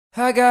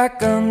I got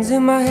guns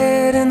in my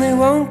head and they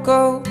won't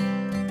go.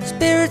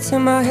 Spirits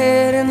in my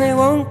head and they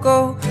won't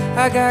go.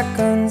 I got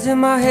guns in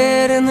my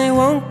head and they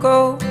won't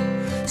go.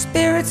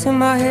 Spirits in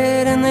my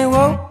head and they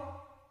won't.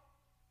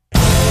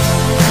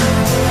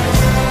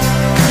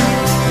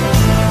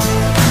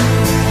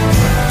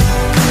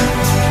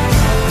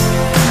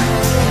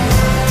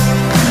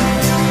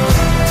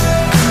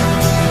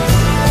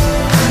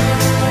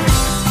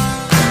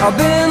 I've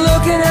been